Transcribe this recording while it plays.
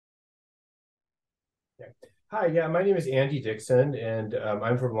Okay. Hi, yeah, my name is Andy Dickson, and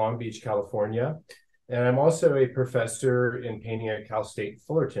I'm from Long Beach, California. And I'm also a professor in painting at Cal State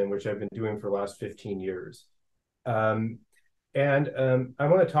Fullerton, which I've been doing for the last 15 years. Um, I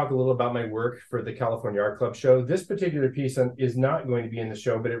want to talk a little about my work for the California Art Club show. This particular piece is not going to be in the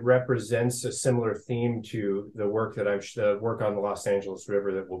show, but it represents a similar theme to the work that the work on the Los Angeles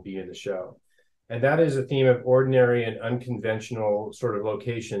River that will be in the show. And that is a theme of ordinary and unconventional sort of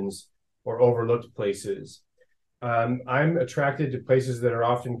locations or overlooked places. I'm attracted to places that are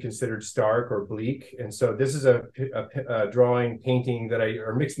often considered stark or bleak. And so this is a drawing, painting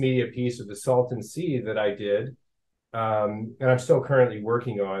or mixed media piece of the Salton Sea that I did, and I'm still currently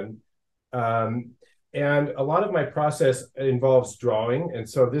working on. Um, and a lot of my process involves drawing. And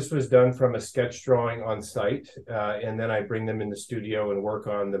so this was done from a sketch drawing on site. And then I bring them in the studio and work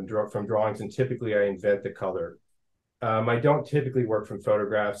on them from drawings. And typically I invent the color. I don't typically work from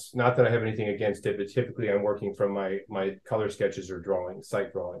photographs. Not that I have anything against it, but typically I'm working from my color sketches or drawings,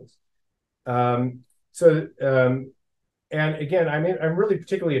 site drawings. Um, so and again, I'm really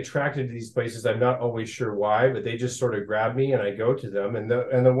particularly attracted to these places. I'm not always sure why, but they just sort of grab me and I go to them. And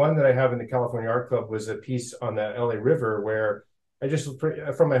the one that I have in the California Art Club was a piece on the LA River where I just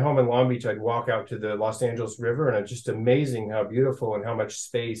from my home in Long Beach, I'd walk out to the Los Angeles River, and it's just amazing how beautiful and how much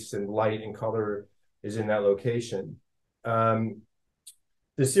space and light and color is in that location. Um,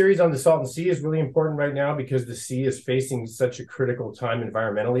 the series on the Salton Sea is really important right now because the sea is facing such a critical time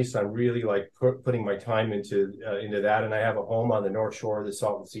environmentally. So I'm really like putting my time into that. And I have a home on the North Shore of the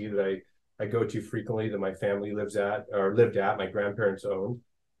Salton Sea that I go to frequently, that my family lives at or lived at, my grandparents owned.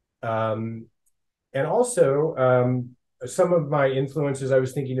 Um, and also some of my influences I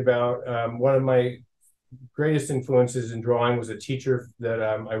was thinking about, one of my greatest influences in drawing was a teacher that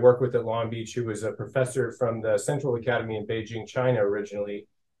I worked with at Long Beach, who was a professor from the Central Academy in Beijing, China originally,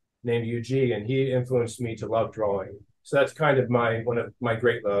 named Yu, and he influenced me to love drawing. So that's kind of one of my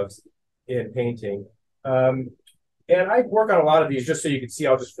great loves in painting. And I work on a lot of these, just so you can see.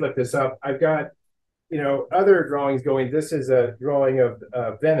 I'll just flip this up. I've got other drawings going. This is a drawing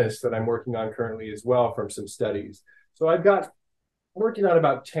of Venice that I'm working on currently as well from some studies. So I've got working on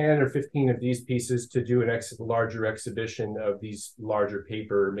about 10 or 15 of these pieces to do a larger exhibition of these larger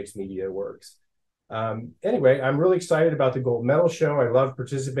paper mixed media works. Anyway, I'm really excited about the gold medal show. I love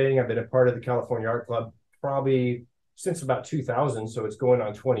participating. I've been a part of the California Art Club probably since about 2000, so it's going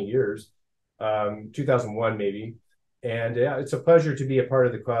on 20 years, 2001 maybe. And yeah, it's a pleasure to be a part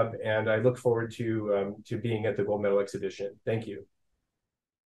of the club, and I look forward to being at the gold medal exhibition. Thank you.